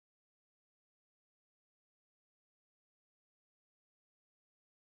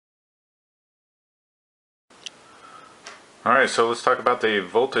Alright, so let's talk about the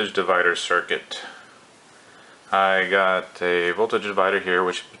voltage divider circuit. I got a voltage divider here,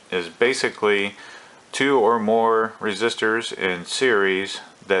 which is basically two or more resistors in series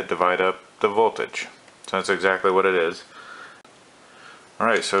that divide up the voltage. So that's exactly what it is.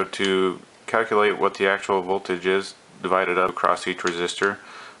 Alright, so to calculate what the actual voltage is divided up across each resistor,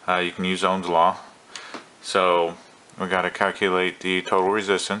 you can use Ohm's law. So we got to calculate the total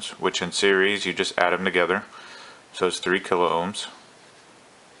resistance, which in series you just add them together. So it's 3 kilo ohms.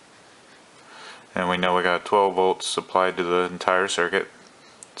 And we know we got 12 volts supplied to the entire circuit.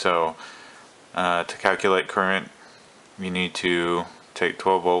 So to calculate current, you need to take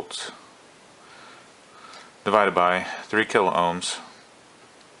 12 volts divided by 3 kilo ohms.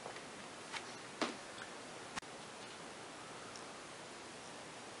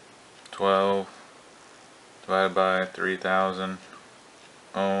 Divided by 3,000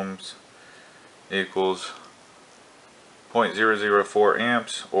 ohms equals 0.004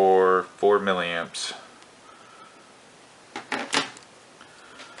 amps or 4 milliamps.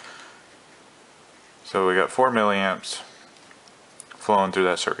 So we got 4 milliamps flowing through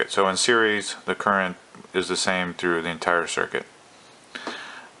that circuit. So in series, the current is the same through the entire circuit.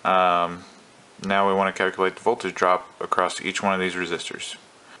 Now we want to calculate the voltage drop across each one of these resistors.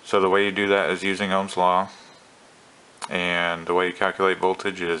 So the way you do that is using Ohm's law, and the way you calculate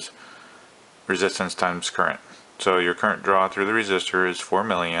voltage is resistance times current. So your current draw through the resistor is 4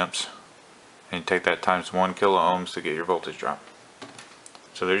 milliamps, and you take that times 1 kilo ohms to get your voltage drop.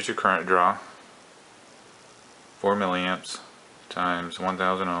 So there's your current draw, 4 milliamps times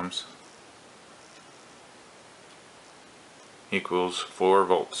 1000 ohms equals 4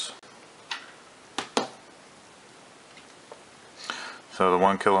 volts. So the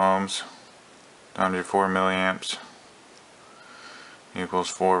 1 kilo ohms times your 4 milliamps equals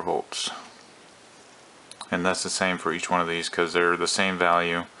 4 volts. And that's the same for each one of these because they're the same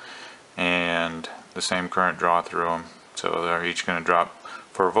value and the same current draw through them. So they're each going to drop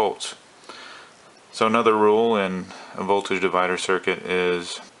 4 volts. So another rule in a voltage divider circuit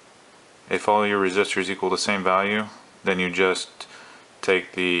is if all your resistors equal the same value, then you just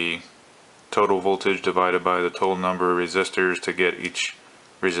take the total voltage divided by the total number of resistors to get each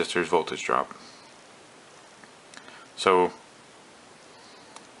resistor's voltage drop. So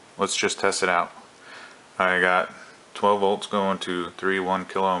let's just test it out. I got 12 volts going to 3 1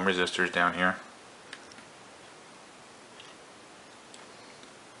 kilo ohm resistors down here.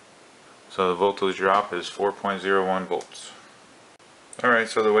 So the voltage drop is 4.01 volts. Alright,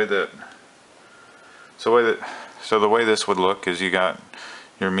 so the way this would look is you got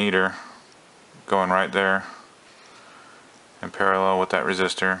your meter going right there in parallel with that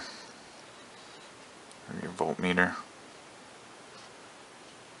resistor, or your voltmeter,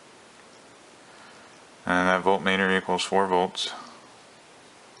 and that voltmeter equals 4 volts.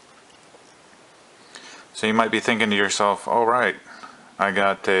 So you might be thinking to yourself, alright, I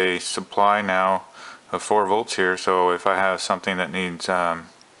got a supply now of 4 volts here, so if I have something that needs 4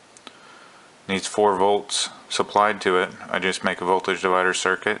 volts supplied to it, I just make a voltage divider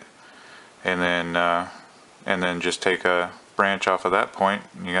circuit and then just take a branch off of that point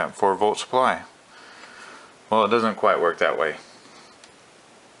and you got 4 volt supply. Well, it doesn't quite work that way.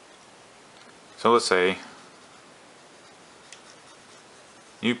 So let's say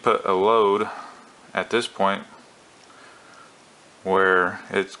you put a load at this point where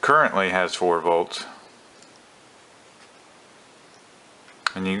it currently has 4 volts,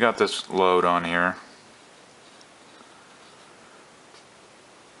 and you got this load on here,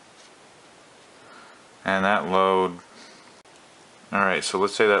 and that load, alright, so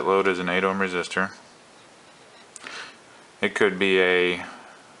let's say that load is an 8 ohm resistor. It could be a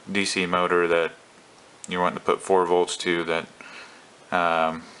DC motor that you want to put 4 volts to that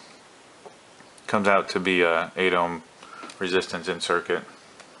comes out to be a 8 ohm resistance in circuit.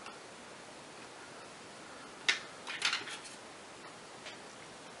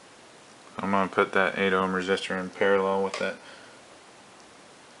 I'm going to put that 8 ohm resistor in parallel with that.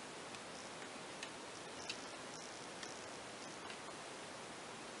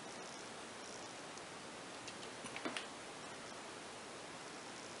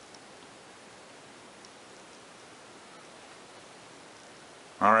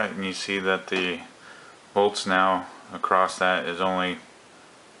 Alright, and you see that the volts now across that is only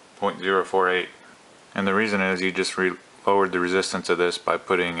 0.048. And the reason is you just lowered the resistance of this by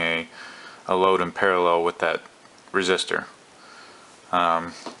putting a load in parallel with that resistor.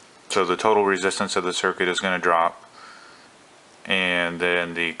 So the total resistance of the circuit is going to drop, and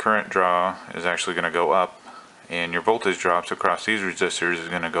then the current draw is actually going to go up, and your voltage drops across these resistors is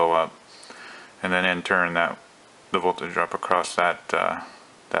going to go up, and then in turn that the voltage drop across that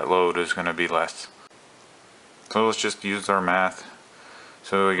that load is going to be less. So let's just use our math.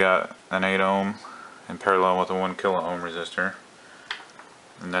 So we got an 8 ohm in parallel with a 1 kilo ohm resistor,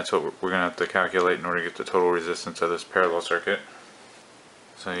 and that's what we're going to have to calculate in order to get the total resistance of this parallel circuit.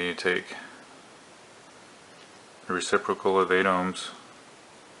 So you take the reciprocal of 8 ohms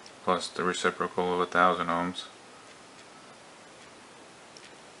plus the reciprocal of 1000 ohms,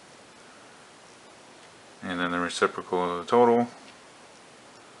 and then the reciprocal of the total.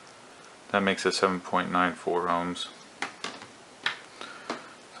 That makes it 7.94 ohms.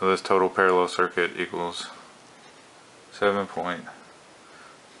 So this total parallel circuit equals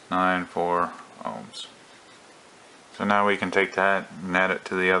 7.94 ohms. So now we can take that and add it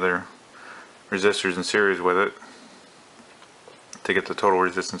to the other resistors in series with it to get the total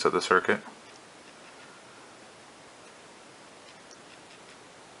resistance of the circuit.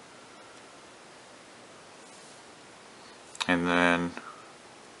 And then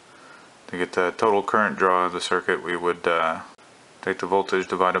to get the total current draw of the circuit, we would take the voltage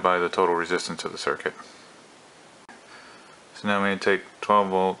divided by the total resistance of the circuit. So now we take 12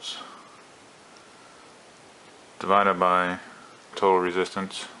 volts divided by total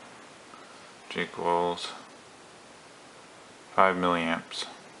resistance, which equals 5 milliamps.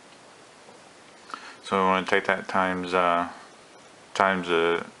 So we want to take that times the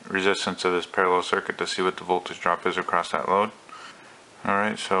resistance of this parallel circuit to see what the voltage drop is across that load.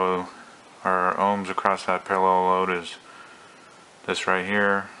 Alright, so our ohms across that parallel load is this right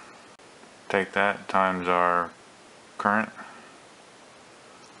here. Take that times our current.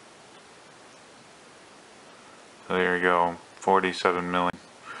 So there you go, 47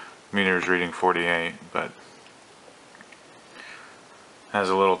 millimeters reading 48, but has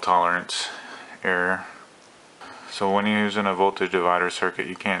a little tolerance error. So when you're using a voltage divider circuit,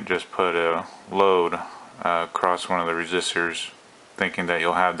 you can't just put a load across one of the resistors thinking that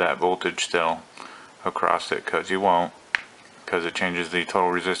you'll have that voltage still across it, because you won't, because it changes the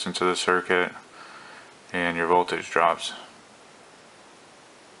total resistance of the circuit and your voltage drops.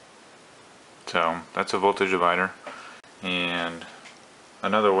 So that's a voltage divider. And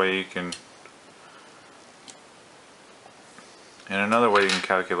another way you can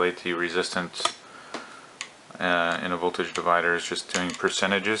calculate the resistance in a voltage divider is just doing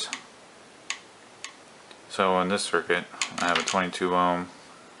percentages. So in this circuit, I have a 22 ohm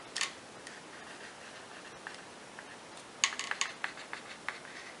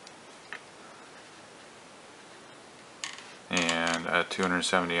and a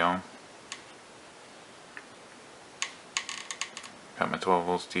 270 ohm. Got my 12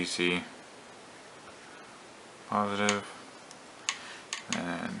 volts DC positive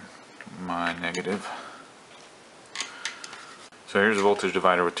and my negative. So here's a voltage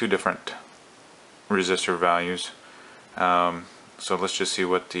divider with two different resistor values. So let's just see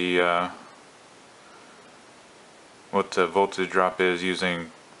what the voltage drop is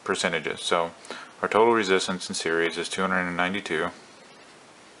using percentages. So our total resistance in series is 292.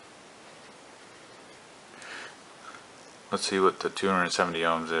 Let's see what the 270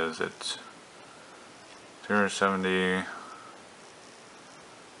 ohms is. It's 270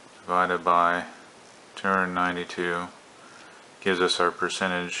 divided by 292 gives us our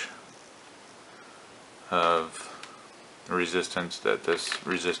percentage of resistance that this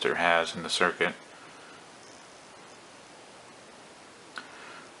resistor has in the circuit.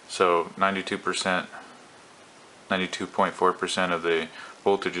 So 92%, 92.4% of the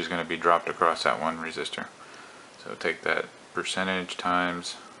voltage is going to be dropped across that one resistor. So take that percentage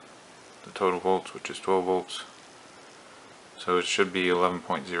times the total volts, which is 12 volts. So it should be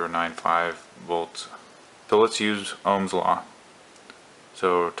 11.095 volts. So let's use Ohm's law.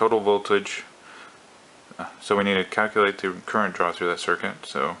 So total voltage, so we need to calculate the current draw through that circuit.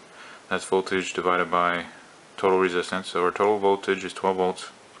 So that's voltage divided by total resistance. So our total voltage is 12 volts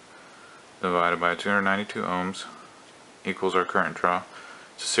divided by 292 ohms equals our current draw.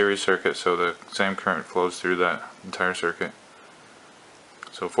 It's a series circuit, so the same current flows through that entire circuit.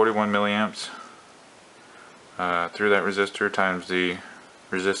 So 41 milliamps through that resistor times the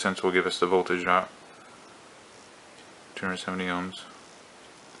resistance will give us the voltage drop. 270 ohms,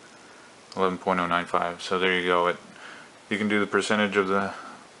 11.095. So there you go. You can do the percentage of the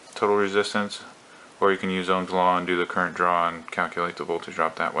total resistance, or you can use Ohm's law and do the current draw and calculate the voltage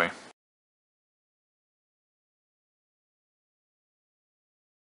drop that way.